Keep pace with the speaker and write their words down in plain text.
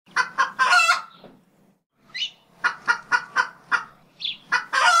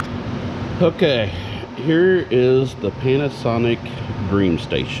Okay, here is the Panasonic Dream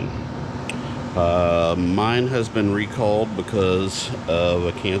Station. Mine has been recalled because of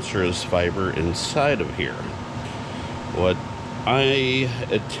a cancerous fiber inside of here. What I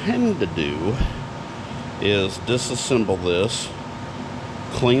intend to do is disassemble this,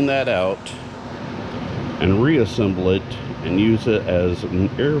 clean that out, and reassemble it and use it as an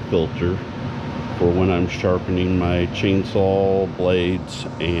air filter for when I'm sharpening my chainsaw blades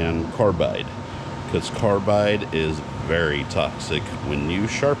and carbide, because carbide is very toxic when you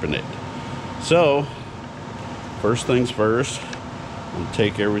sharpen it. So first things first, I'm gonna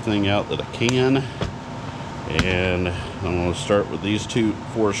take everything out that I can, and I'm going to start with these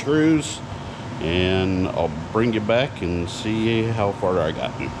 4 screws, and I'll bring you back and see how far I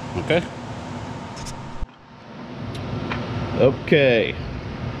gotten. Okay,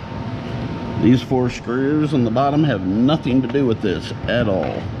 these 4 screws on the bottom have nothing to do with this at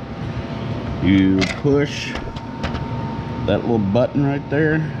all. You push that little button right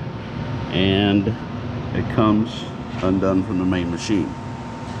there, and it comes undone from the main machine.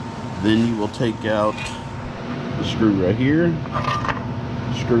 Then you will take out the screw right here,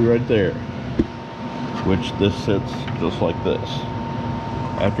 screw right there, which this sits just like this.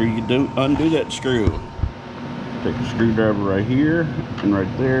 After you undo that screw, take the screwdriver right here and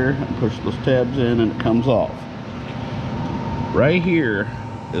right there and push those tabs in, and it comes off. Right here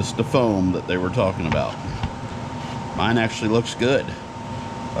is the foam that they were talking about. Mine actually looks good.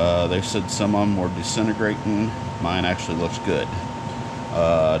 They said some of them were disintegrating. Mine actually looks good.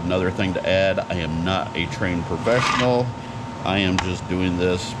 Another thing to add, I am not a trained professional. I am just doing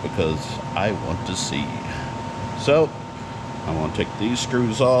this because I want to see. So I'm going to take these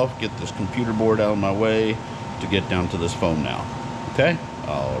screws off, get this computer board out of my way to get down to this foam now. Okay,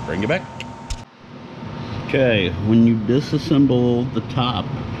 I'll bring you back. Okay, when you disassemble the top,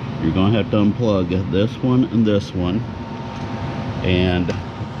 you're going to have to unplug this one and this one, and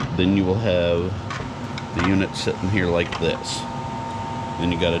then you will have the unit sitting here like this.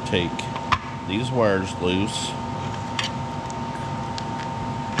 Then you got to take these wires loose,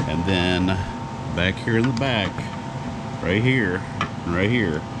 and then back here in the back, right here,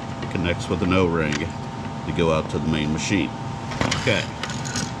 it connects with an O-ring to go out to the main machine. Okay,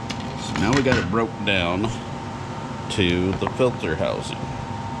 so now we got it broken down to the filter housing.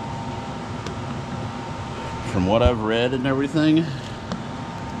 From what I've read and everything,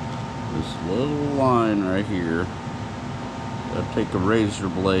 this little line right here, I'll take a razor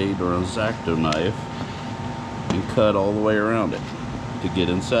blade or an X-Acto knife and cut all the way around it to get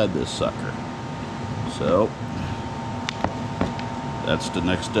inside this sucker. So that's the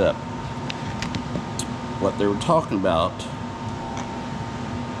next step. What they were talking about,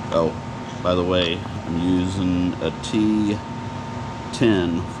 oh, by the way, I'm using a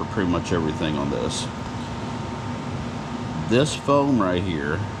T10 for pretty much everything on this. This foam right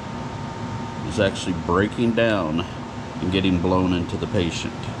here is actually breaking down and getting blown into the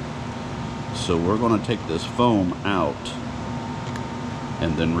patient. So we're going to take this foam out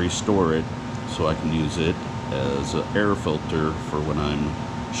and then restore it so I can use it as an air filter for when I'm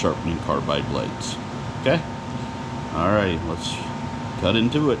sharpening carbide blades. Okay? Alright, let's cut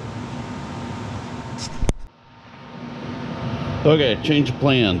into it. Okay, change of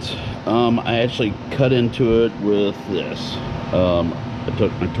plans. I actually cut into it with this. I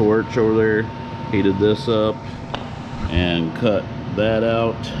took my torch over there, heated this up, and cut that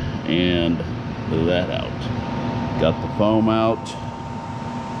out and that out. Got the foam out.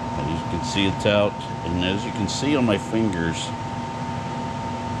 As you can see, it's out. And as you can see on my fingers,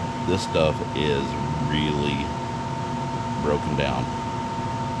 this stuff is really broken down.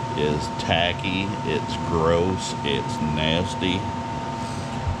 It's tacky, it's gross, it's nasty.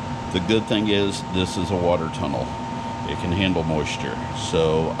 The good thing is this is a water tunnel. It can handle moisture.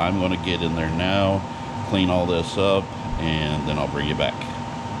 So I'm going to get in there now, clean all this up, and then I'll bring you back.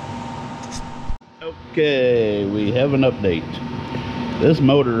 Okay, we have an update. This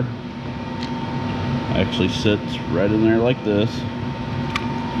motor actually sits right in there like this.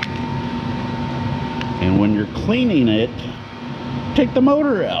 And when you're cleaning it, take the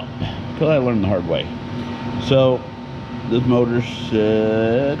motor out, because I learned the hard way. So this motor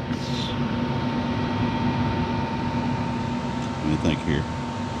sits, what do you think here?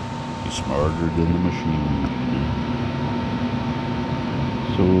 He's smarter than the machine.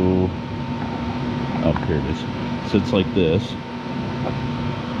 So, oh, here it is. Sits like this.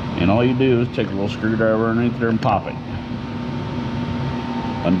 And all you do is take a little screwdriver underneath there and pop it.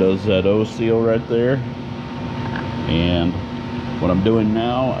 Undoes that O seal right there. And what I'm doing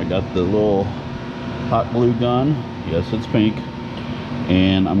now, I got the little hot glue gun. Yes, it's pink.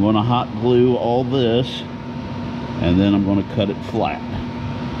 And I'm going to hot glue all this, and then I'm going to cut it flat,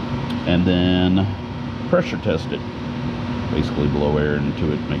 and then pressure test it. Basically blow air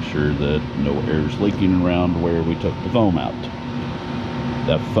into it, make sure that no air is leaking around where we took the foam out.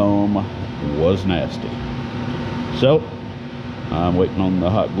 That foam was nasty. So I'm waiting on the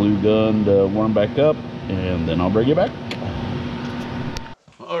hot glue gun to warm back up, and then I'll bring you back.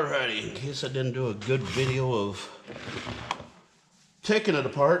 Alrighty, in case I didn't do a good video of taking it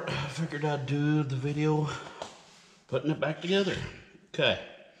apart, I figured I'd do the video putting it back together. Okay,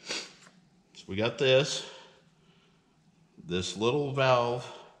 so we got this. This little valve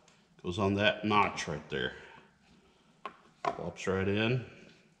goes on that notch right there. Pops right in.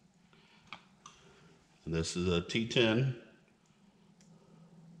 And this is a T10.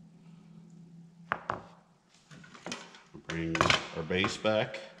 Bring our base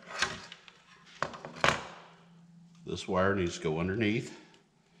back. This wire needs to go underneath,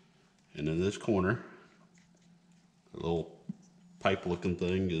 and in this corner, a little pipe looking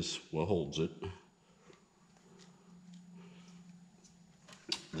thing is what holds it.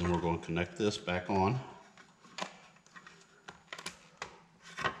 Then we're going to connect this back on.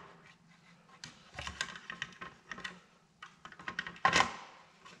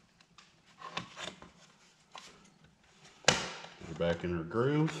 We're back in her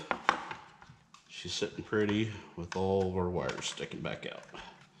groove. She's sitting pretty with all of our wires sticking back out.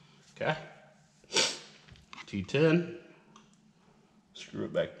 Okay. T10. Screw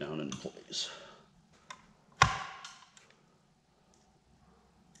it back down into place.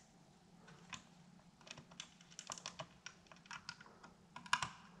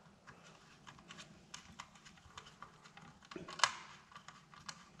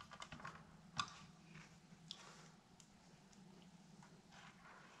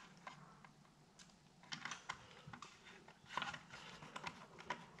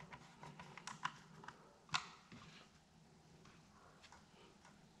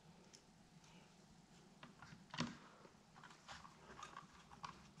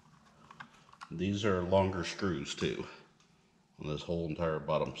 These are longer screws too, on this whole entire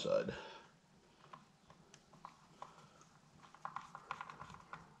bottom side.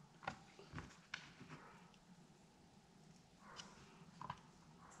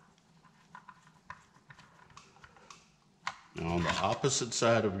 Now on the opposite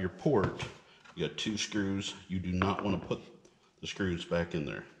side of your port, you got 2 screws. You do not want to put the screws back in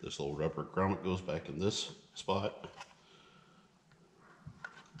there. This little rubber grommet goes back in this spot.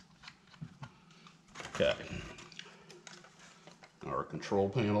 Okay. Our control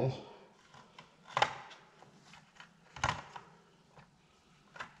panel.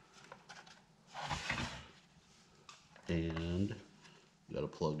 And you got to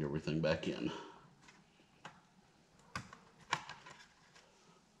plug everything back in.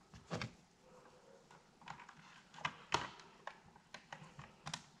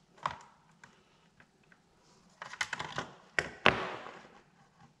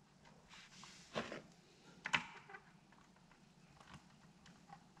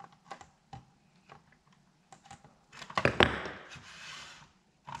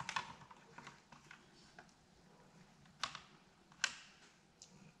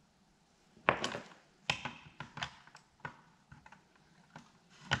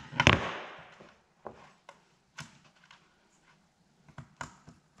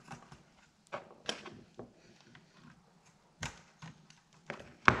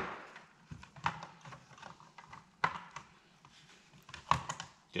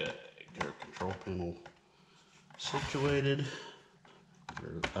 Okay, get our control panel situated,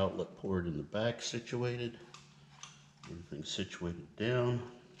 get our outlet port in the back situated, everything situated down.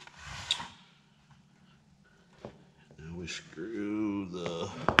 Now we screw the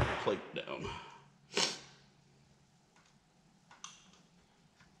plate down.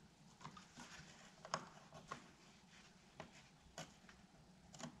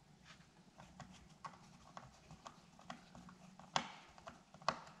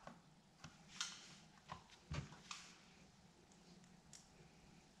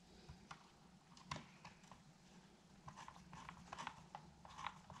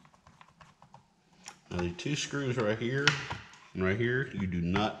 Now the 2 screws right here and right here, you do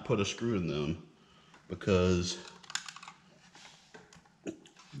not put a screw in them because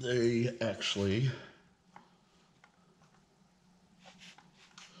they actually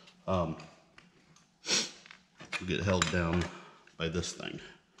get held down by this thing,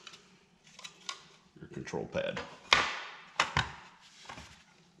 your control pad.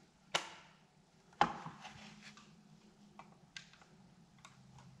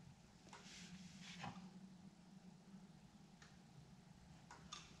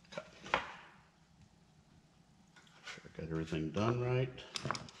 everything done right.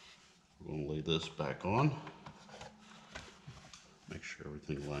 We're going to lay this back on. Make sure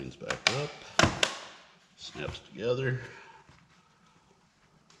everything lines back up, snaps together.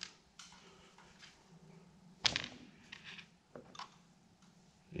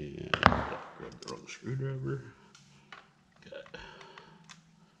 And grab the wrong screwdriver. Okay.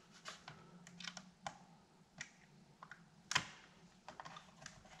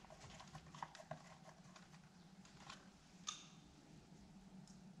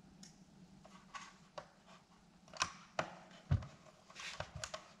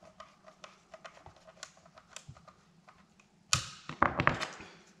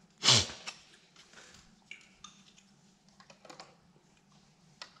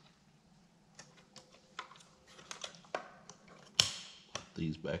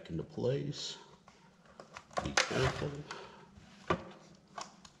 These back into place. Be careful.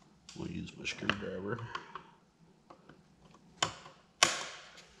 I'll use my screwdriver.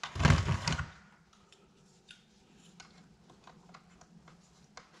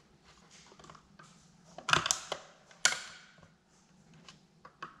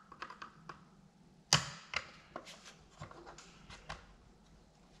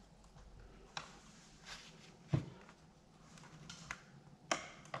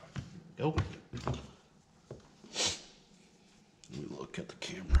 Go. Let me look at the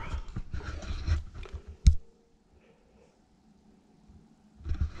camera.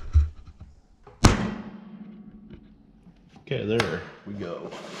 Okay, there we go.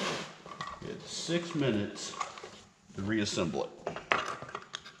 We had 6 minutes to reassemble it.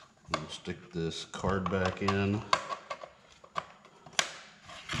 We'll stick this card back in.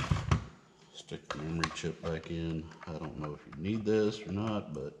 Stick the memory chip back in. I don't know if you need this or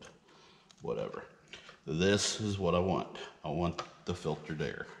not, but whatever. This is what I want. I want the filtered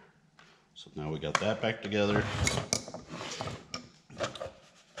air. So now we got that back together.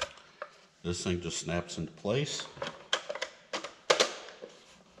 This thing just snaps into place.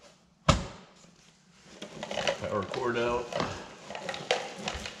 Power cord out.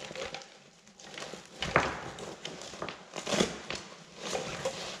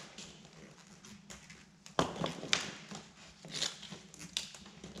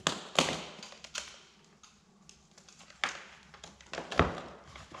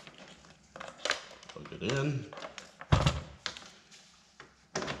 Plug it in.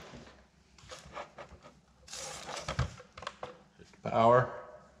 Hit the power.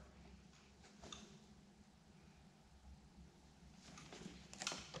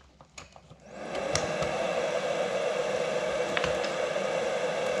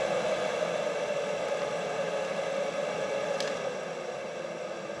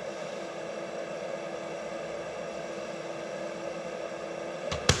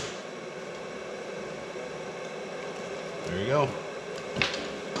 There you go.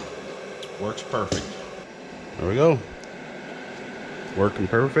 Works perfect. There we go. Working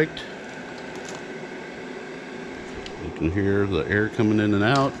perfect. You can hear the air coming in and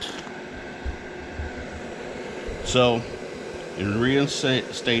out. So, in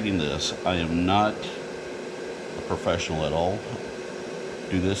reinstating this, I am not a professional at all.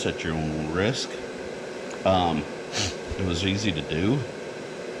 Do this at your own risk. It was easy to do.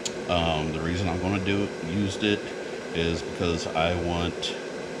 The reason I'm going to used it is because I want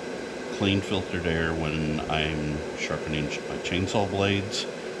clean filtered air when I'm sharpening my chainsaw blades,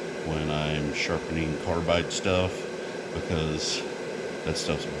 when I'm sharpening carbide stuff, because that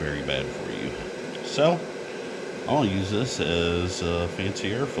stuff's very bad for you. So I'll use this as a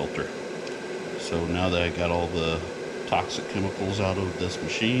fancy air filter. So now that I got all the toxic chemicals out of this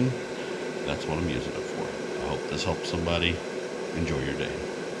machine, that's what I'm using it for. I hope this helps somebody. Enjoy your day.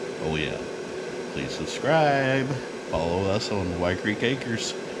 Oh yeah. Please subscribe. Follow us on White Creek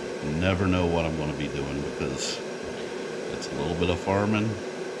Acres. You never know what I'm going to be doing, because it's a little bit of farming,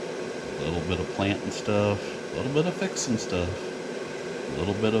 a little bit of planting stuff, a little bit of fixing stuff, a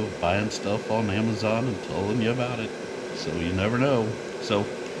little bit of buying stuff on Amazon and telling you about it. So you never know. So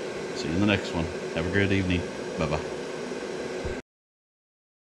see you in the next one. Have a great evening. Bye-bye.